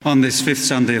On this fifth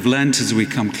Sunday of Lent, as we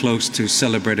come close to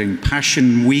celebrating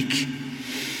Passion Week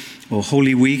or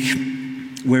Holy Week,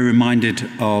 we're reminded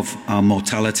of our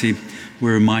mortality.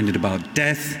 We're reminded about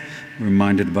death. We're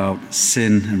reminded about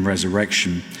sin and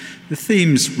resurrection. The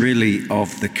themes really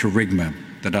of the kerygma,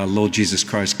 that our Lord Jesus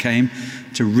Christ came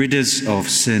to rid us of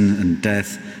sin and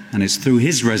death, and it's through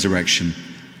his resurrection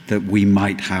that we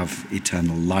might have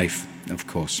eternal life, of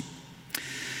course.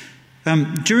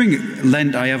 During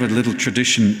Lent, I have a little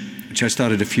tradition, which I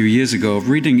started a few years ago, of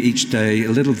reading each day a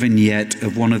little vignette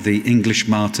of one of the English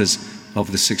martyrs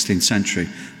of the 16th century,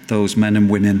 those men and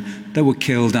women that were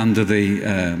killed under the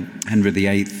Henry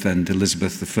VIII and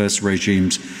Elizabeth I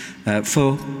regimes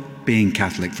for being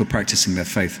Catholic, for practicing their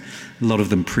faith. A lot of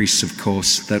them priests, of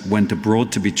course, that went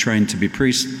abroad to be trained to be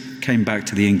priests, came back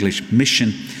to the English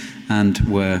mission and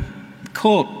were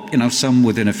caught, some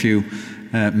within a few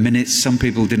minutes. Some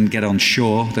people didn't get on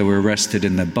shore. They were arrested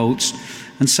in their boats.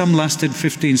 And some lasted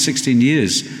 15, 16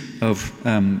 years of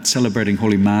celebrating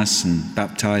Holy Mass and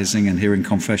baptizing and hearing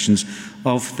confessions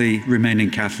of the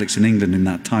remaining Catholics in England in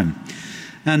that time.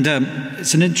 And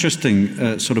it's an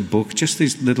interesting sort of book, just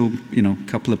these little,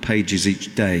 couple of pages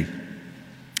each day.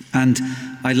 And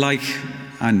I like,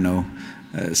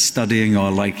 studying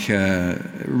or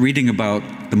reading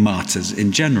about the martyrs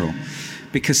in general.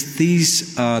 Because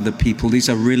these are the people, these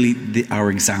are really our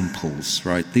examples,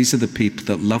 right? These are the people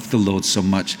that love the Lord so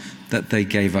much that they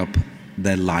gave up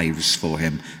their lives for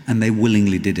him, and they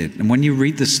willingly did it. And when you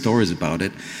read the stories about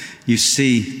it, you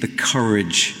see the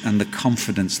courage and the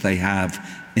confidence they have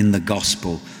in the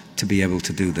gospel to be able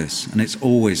to do this. And it's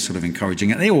always sort of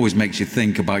encouraging. And it always makes you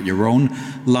think about your own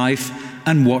life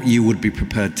and what you would be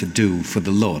prepared to do for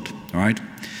the Lord, all right?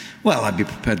 Well, I'd be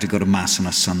prepared to go to Mass on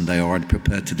a Sunday, or I'd be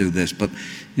prepared to do this. But,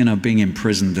 being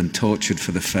imprisoned and tortured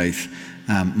for the faith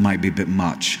might be a bit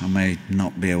much. I may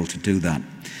not be able to do that.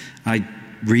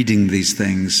 Reading these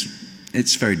things,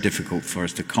 it's very difficult for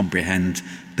us to comprehend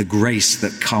the grace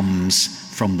that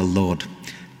comes from the Lord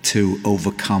to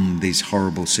overcome these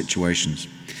horrible situations.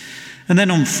 And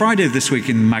then on Friday of this week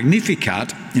in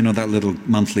Magnificat, that little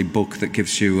monthly book that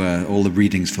gives you all the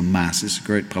readings for Mass. It's a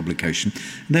great publication.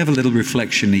 And they have a little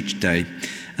reflection each day.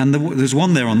 And there's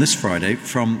one there on this Friday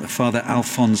from Father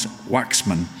Alphonse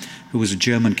Waxman, who was a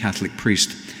German Catholic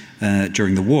priest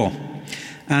during the war.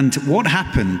 And what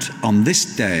happened on this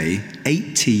day,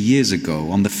 80 years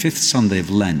ago, on the fifth Sunday of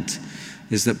Lent,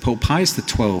 is that Pope Pius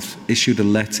XII issued a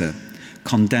letter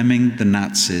condemning the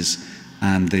Nazis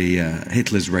and the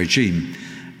Hitler's regime.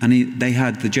 And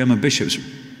the German bishops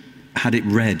had it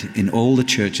read in all the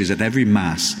churches at every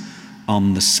Mass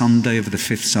on the Sunday of the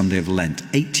fifth Sunday of Lent,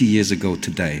 80 years ago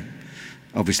today.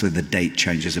 Obviously the date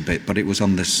changes a bit, but it was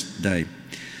on this day.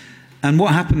 And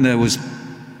what happened there was,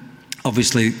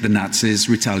 obviously the Nazis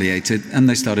retaliated and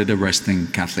they started arresting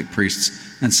Catholic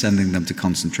priests and sending them to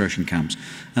concentration camps.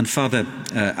 And Father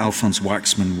Alphonse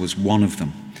Waxman was one of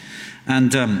them.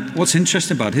 And what's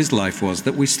interesting about his life was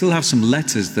that we still have some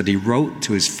letters that he wrote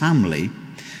to his family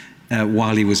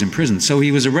while he was in prison. So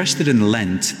he was arrested in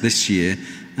Lent this year,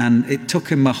 and it took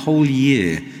him a whole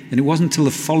year. And it wasn't until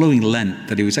the following Lent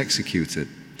that he was executed.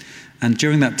 And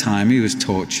during that time, he was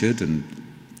tortured and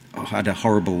had a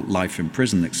horrible life in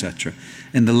prison, etc.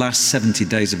 In the last 70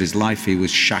 days of his life, he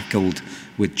was shackled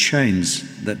with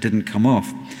chains that didn't come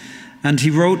off. And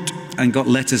he wrote and got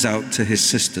letters out to his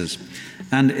sisters.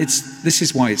 And this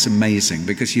is why it's amazing,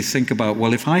 because you think about,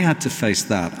 well, if I had to face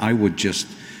that, I would just,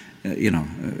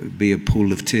 be a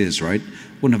pool of tears, right?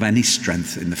 Wouldn't have any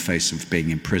strength in the face of being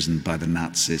imprisoned by the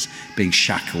Nazis, being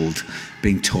shackled,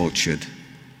 being tortured.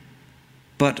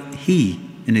 But he,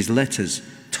 in his letters,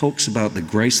 talks about the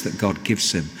grace that God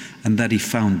gives him and that he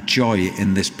found joy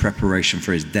in this preparation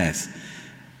for his death.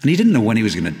 And he didn't know when he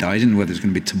was going to die. He didn't know whether it was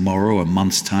going to be tomorrow, a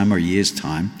month's time, or a year's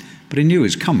time. But he knew it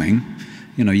was coming.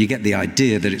 You get the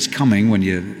idea that it's coming when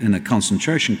you're in a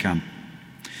concentration camp.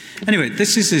 Anyway,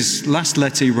 this is his last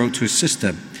letter he wrote to his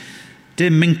sister.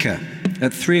 Dear Minka,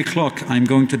 at 3:00 I'm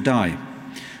going to die.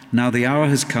 Now the hour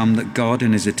has come that God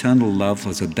in his eternal love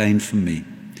has ordained for me.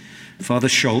 Father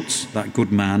Schultz, that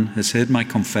good man, has heard my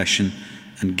confession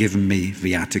and given me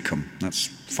viaticum. That's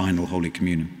final Holy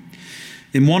Communion.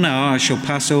 In 1 hour I shall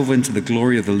pass over into the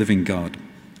glory of the living God.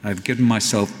 I have given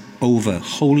myself over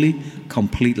wholly,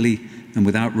 completely, and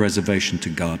without reservation to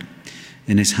God.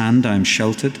 In his hand I am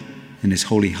sheltered. In his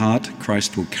holy heart,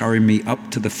 Christ will carry me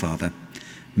up to the Father.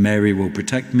 Mary will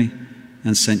protect me,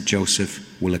 and Saint Joseph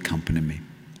will accompany me.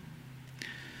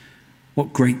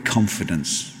 What great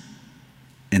confidence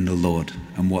in the Lord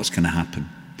and what's going to happen.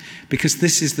 Because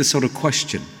this is the sort of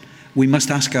question we must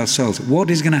ask ourselves. What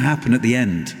is going to happen at the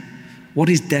end? What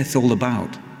is death all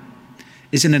about?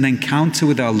 Is it an encounter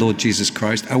with our Lord Jesus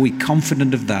Christ? Are we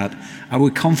confident of that? Are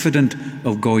we confident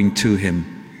of going to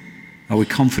him? Are we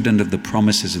confident of the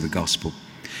promises of the gospel?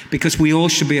 Because we all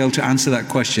should be able to answer that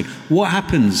question. What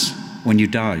happens when you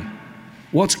die?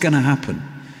 What's going to happen?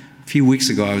 A few weeks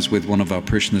ago, I was with one of our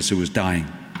parishioners who was dying.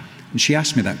 And she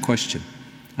asked me that question.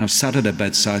 I was sat at her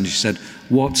bedside and she said,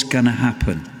 what's going to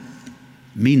happen?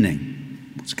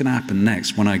 Meaning, what's going to happen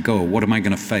next when I go? What am I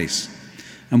going to face?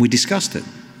 And we discussed it.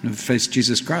 Face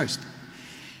Jesus Christ.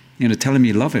 You're going to tell him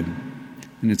you love him.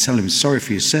 You're going to tell him sorry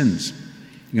for your sins.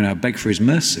 You're going to beg for his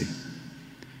mercy.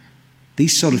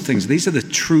 These sort of things, these are the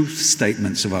truth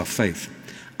statements of our faith.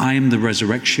 I am the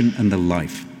resurrection and the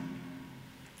life.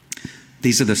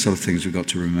 These are the sort of things we've got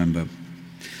to remember.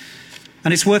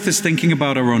 And it's worth us thinking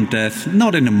about our own death,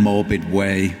 not in a morbid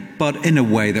way, but in a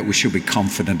way that we should be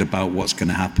confident about what's going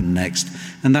to happen next.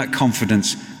 And that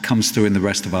confidence comes through in the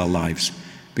rest of our lives.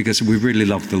 Because if we really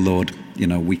love the Lord,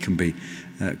 we can be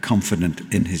confident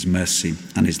in his mercy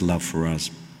and his love for us.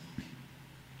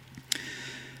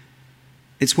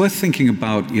 It's worth thinking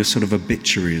about your sort of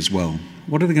obituary as well.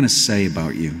 What are they going to say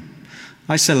about you?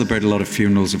 I celebrate a lot of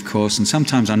funerals, of course, and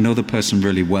sometimes I know the person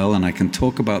really well and I can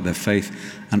talk about their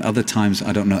faith, and other times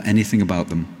I don't know anything about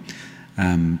them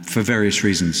for various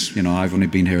reasons. I've only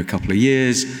been here a couple of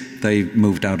years, they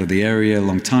moved out of the area a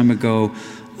long time ago,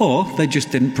 or they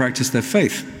just didn't practice their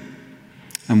faith.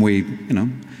 And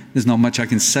there's not much I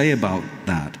can say about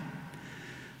that.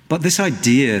 But this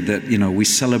idea that, we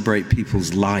celebrate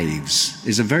people's lives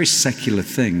is a very secular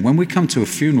thing. When we come to a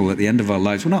funeral at the end of our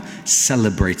lives, we're not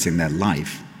celebrating their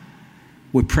life.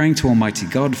 We're praying to Almighty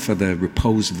God for the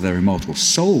repose of their immortal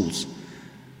souls.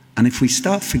 And if we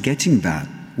start forgetting that,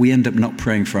 we end up not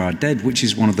praying for our dead, which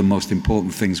is one of the most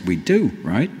important things we do,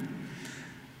 right?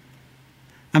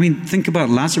 I mean, think about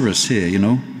Lazarus here,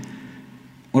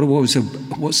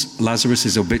 What's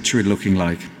Lazarus' obituary looking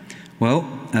like? Well,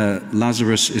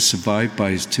 Lazarus is survived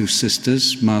by his two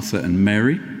sisters, Martha and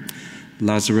Mary.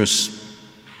 Lazarus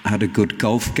had a good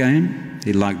golf game.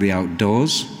 He liked the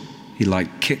outdoors. He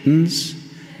liked kittens.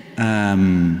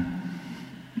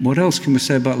 What else can we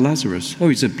say about Lazarus? Oh,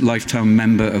 he's a lifetime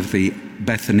member of the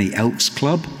Bethany Elks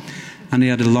Club, and he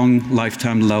had a long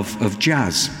lifetime love of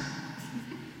jazz.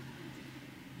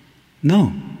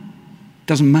 No,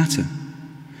 doesn't matter.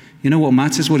 You know what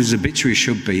matters? What his obituary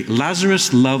should be.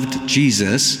 Lazarus loved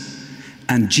Jesus,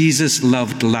 and Jesus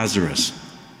loved Lazarus.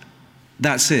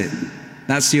 That's it.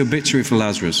 That's the obituary for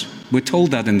Lazarus. We're told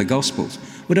that in the Gospels.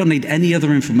 We don't need any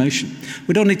other information.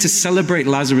 We don't need to celebrate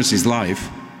Lazarus'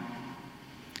 life.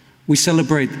 We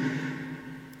celebrate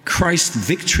Christ's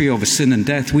victory over sin and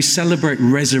death. We celebrate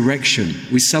resurrection.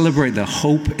 We celebrate the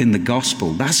hope in the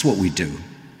gospel. That's what we do.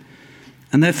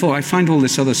 And therefore, I find all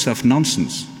this other stuff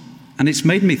nonsense. And it's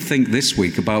made me think this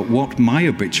week about what my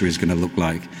obituary is going to look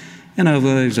like. He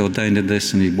was ordained in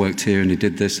this, and he worked here, and he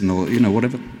did this, and all,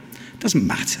 whatever. It doesn't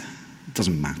matter. It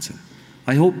doesn't matter.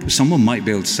 I hope someone might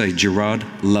be able to say, Gerard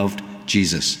loved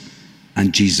Jesus,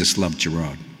 and Jesus loved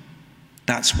Gerard.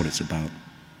 That's what it's about.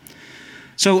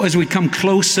 So as we come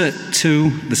closer to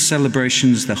the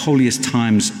celebrations, the holiest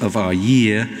times of our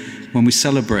year, when we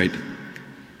celebrate,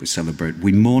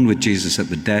 we mourn with Jesus at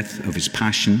the death of his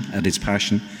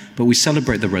passion, but we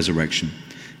celebrate the resurrection.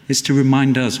 It's to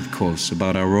remind us, of course,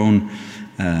 about our own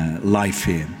life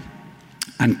here.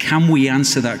 And can we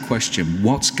answer that question?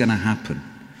 What's going to happen?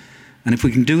 And if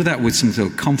we can do that with some sort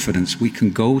of confidence, we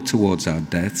can go towards our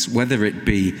deaths, whether it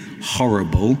be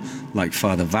horrible, like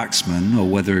Father Waxman, or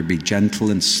whether it be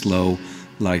gentle and slow,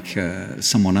 like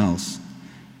someone else.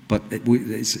 But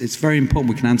it's very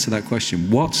important we can answer that question.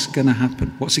 What's going to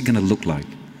happen? What's it going to look like?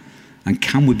 And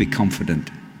can we be confident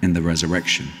in the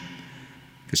resurrection?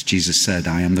 Because Jesus said,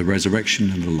 I am the resurrection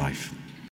and the life.